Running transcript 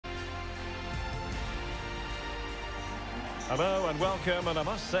Hello and welcome, and I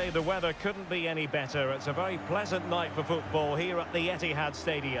must say the weather couldn't be any better. It's a very pleasant night for football here at the Etihad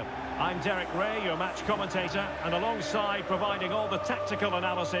Stadium. I'm Derek Ray, your match commentator, and alongside providing all the tactical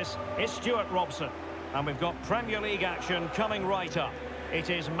analysis is Stuart Robson. And we've got Premier League action coming right up. It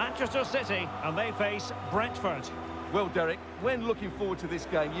is Manchester City and they face Brentford. Well, Derek, when looking forward to this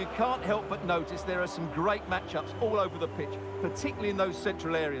game, you can't help but notice there are some great matchups all over the pitch, particularly in those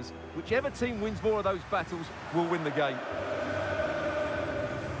central areas. Whichever team wins more of those battles will win the game.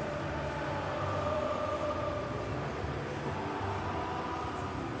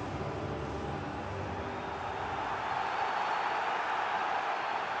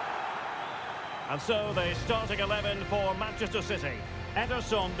 And so the starting 11 for Manchester City.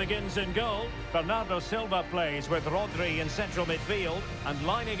 Ederson begins in goal. Bernardo Silva plays with Rodri in central midfield. And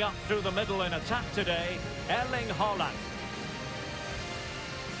lining up through the middle in attack today, Erling Haaland.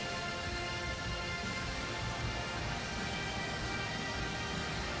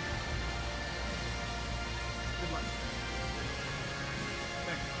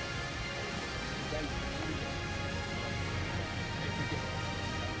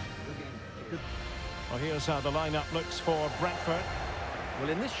 Well, here's how the lineup looks for Brentford. Well,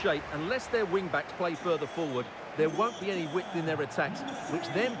 in this shape, unless their wing-backs play further forward, there won't be any width in their attacks, which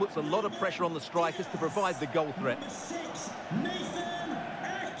then puts a lot of pressure on the strikers to provide the goal threat. Number 6, Nathan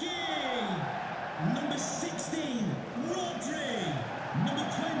Ake. Number 16, Rodri. Number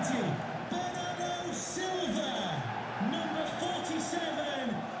 20, Bernardo Silva. Number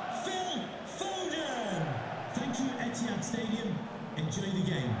 47, Phil Foden. Thank you, Etihad Stadium. Enjoy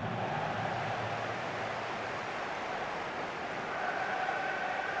the game.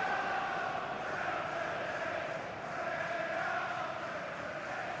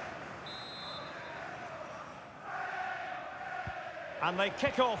 And they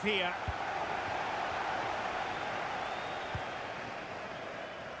kick off here.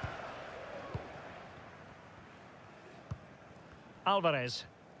 Alvarez.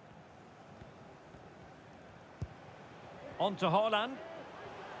 On to Haaland.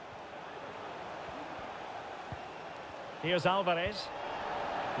 Here's Alvarez.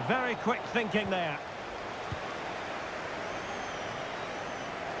 Very quick thinking there.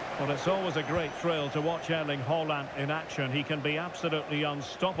 Well, it's always a great thrill to watch Erling Haaland in action. He can be absolutely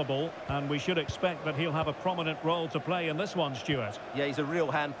unstoppable, and we should expect that he'll have a prominent role to play in this one, Stuart. Yeah, he's a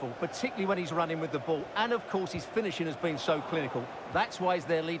real handful, particularly when he's running with the ball. And, of course, his finishing has been so clinical. That's why he's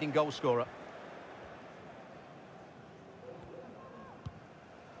their leading goal scorer.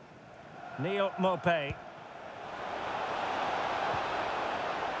 Neil Maupay.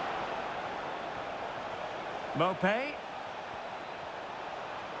 Maupay.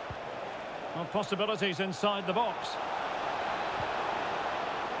 Well, possibilities inside the box.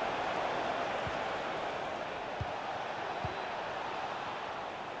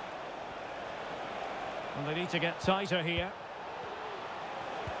 And they need to get tighter here.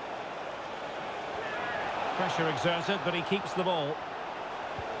 Pressure exerted, but he keeps the ball.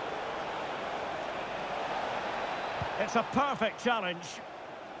 It's a perfect challenge.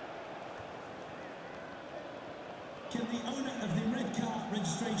 Can the owner of the red car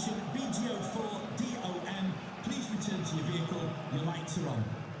registration BGO4DOM please return to your vehicle? Your lights are on.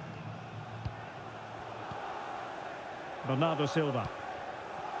 Bernardo Silva.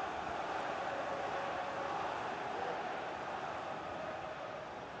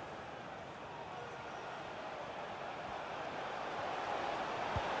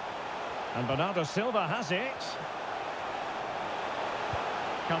 And Bernardo Silva has it.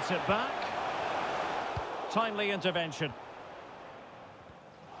 Cuts it back. Timely intervention.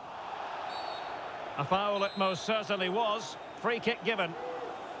 A foul it most certainly was. Free kick given.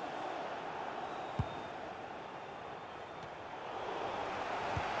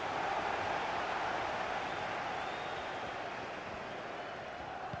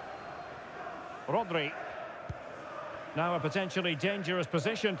 Rodri. Now a potentially dangerous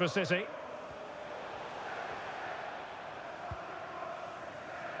position for City.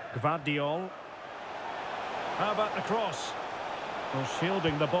 Gvardiol. How about the cross? Well,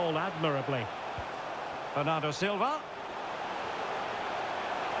 shielding the ball admirably. Bernardo Silva.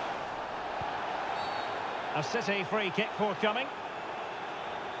 A City free kick forthcoming.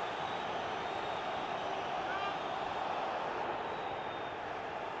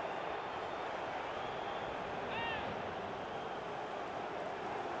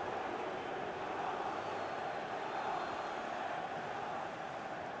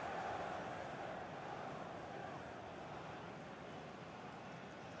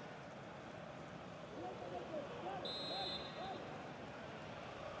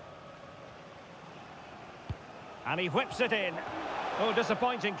 And he whips it in. Oh,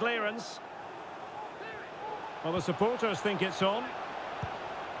 disappointing clearance. Well, the supporters think it's on.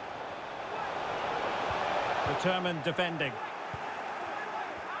 Determined defending.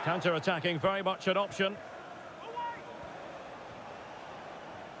 Counter-attacking, very much an option.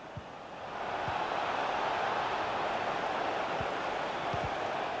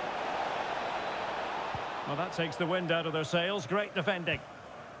 Well, that takes the wind out of their sails. Great defending.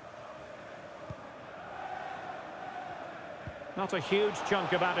 Not a huge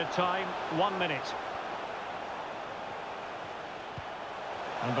chunk of added time. 1 minute.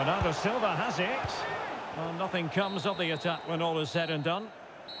 And Bernardo Silva has it. Well, nothing comes of the attack when all is said and done.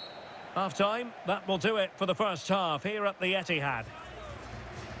 Half-time, that will do it for the first half here at the Etihad.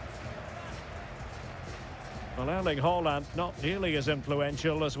 Well, Erling Haaland not nearly as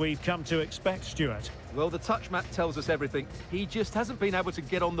influential as we've come to expect, Stuart. Well, the touch map tells us everything. He just hasn't been able to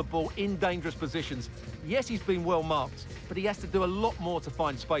get on the ball in dangerous positions. Yes, he's been well marked, but he has to do a lot more to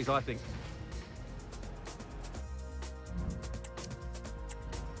find space, I think.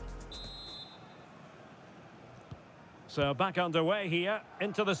 So back underway here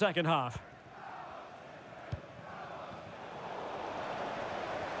into the second half.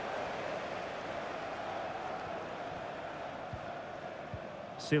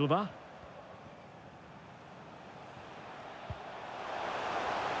 Silva.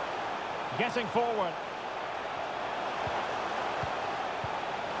 Getting forward.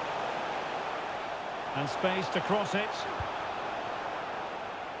 And space to cross it.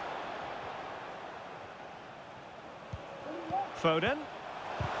 Foden.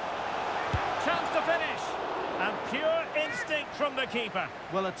 Chance to finish. And pure instinct from the keeper.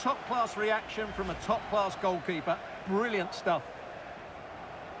 Well, a top-class reaction from a top-class goalkeeper. Brilliant stuff.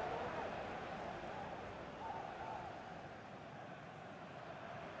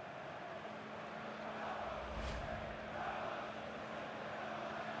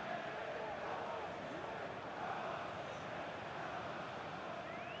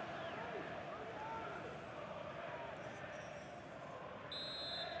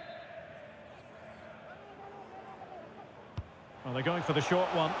 Well, they're going for the short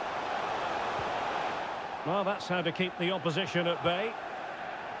one. Well, that's how to keep the opposition at bay.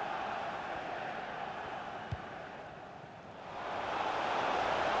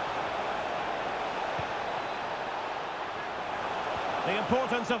 The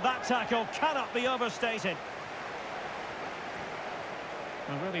importance of that tackle cannot be overstated.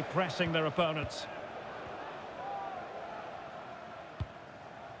 They're really pressing their opponents.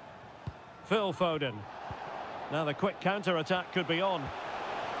 Phil Foden. Now the quick counter-attack could be on.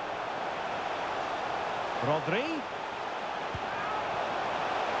 Rodri.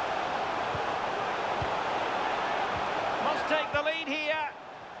 Must take the lead here.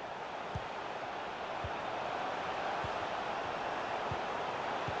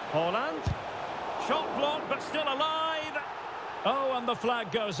 Haaland. Shot blocked, but still alive. Oh, and the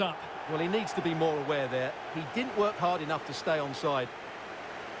flag goes up. Well, he needs to be more aware there. He didn't work hard enough to stay onside.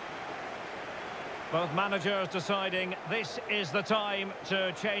 Both managers deciding this is the time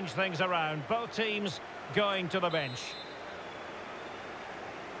to change things around. Both teams going to the bench.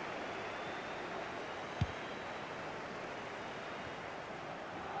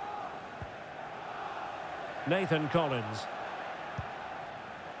 Nathan Collins.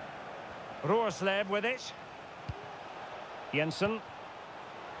 Roorsleb with it. Jensen.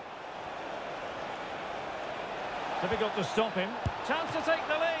 Difficult to stop him. Chance to take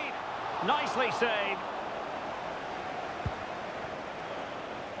the lead. Nicely saved.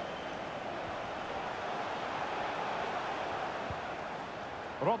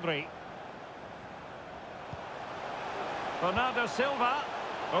 Rodri. Bernardo Silva.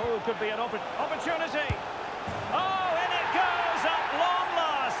 Oh, could be an opportunity. Oh, and it goes at long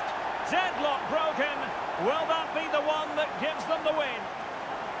last. Deadlock broken. Will that be the one that gives them the win?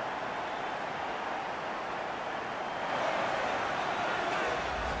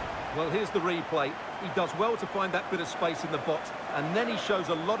 Well, here's the replay. He does well to find that bit of space in the box, and then he shows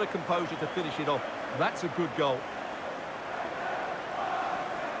a lot of composure to finish it off. That's a good goal.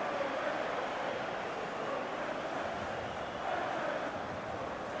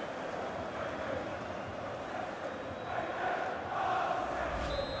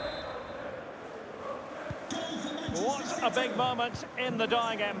 What a big moment in the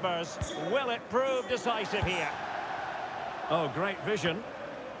dying embers. Will it prove decisive here? Oh, great vision.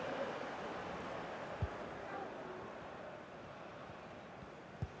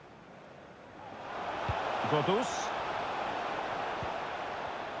 Godus.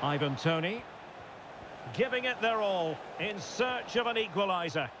 Ivan Toney. Giving it their all in search of an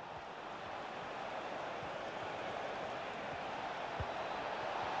equaliser.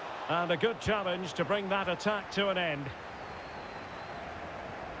 And a good challenge to bring that attack to an end.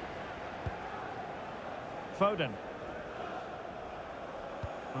 Foden.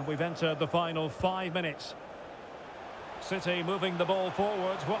 And we've entered the final 5 minutes. City moving the ball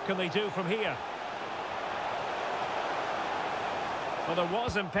forwards. What can they do from here? Well, there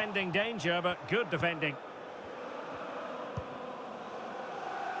was impending danger, but good defending.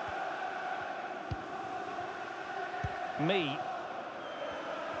 Me.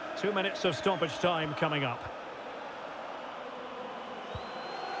 2 minutes of stoppage time coming up.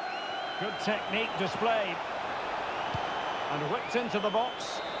 Good technique displayed. And whipped into the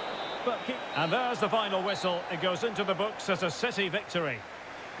box. And there's the final whistle. It goes into the books as a City victory.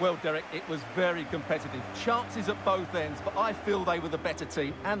 Well, Derek, it was very competitive. Chances at both ends, but I feel they were the better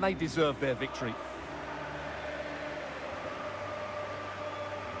team and they deserved their victory.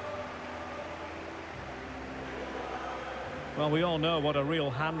 Well, we all know what a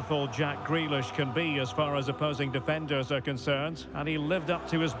real handful Jack Grealish can be as far as opposing defenders are concerned, and he lived up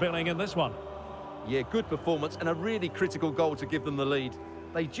to his billing in this one. Yeah, good performance and a really critical goal to give them the lead.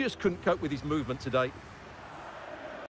 They just couldn't cope with his movement today.